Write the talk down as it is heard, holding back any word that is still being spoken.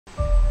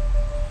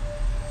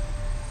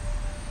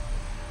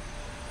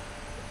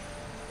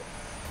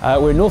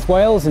We're in North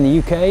Wales in the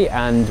UK,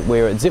 and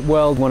we're at Zip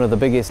World, one of the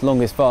biggest,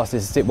 longest,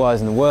 fastest zip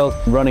wires in the world,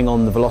 running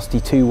on the Velocity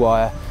 2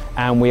 wire,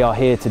 and we are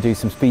here to do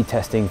some speed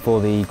testing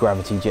for the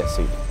Gravity jet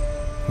suit.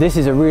 This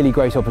is a really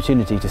great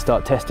opportunity to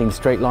start testing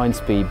straight line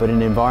speed, but in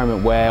an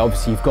environment where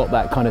obviously you've got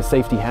that kind of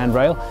safety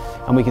handrail,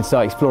 and we can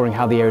start exploring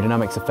how the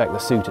aerodynamics affect the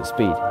suit at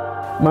speed.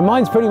 My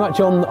mind's pretty much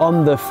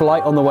on the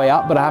flight on the way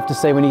up, but I have to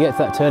say when you get to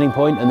that turning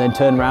point and then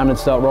turn around and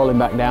start rolling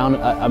back down,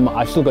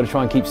 I've still got to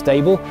try and keep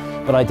stable,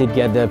 but I did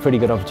get a pretty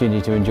good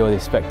opportunity to enjoy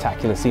this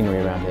spectacular scenery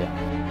around here.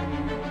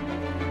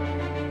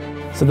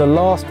 So the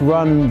last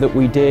run that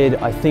we did,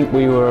 I think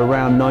we were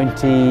around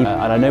 90, and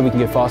I know we can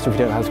go faster if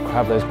we don't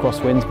have those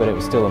crosswinds, but it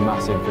was still a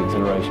massive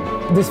exhilaration.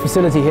 This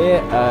facility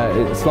here,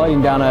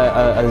 sliding down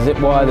a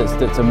zip wire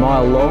that's a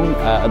mile long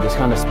at this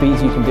kind of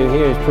speeds you can do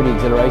here is pretty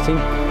exhilarating.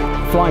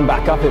 Flying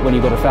back up it when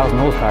you've got 1,000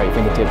 horsepower at your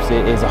fingertips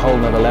is a whole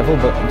nother level,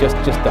 but just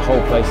the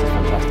whole place is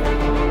fantastic.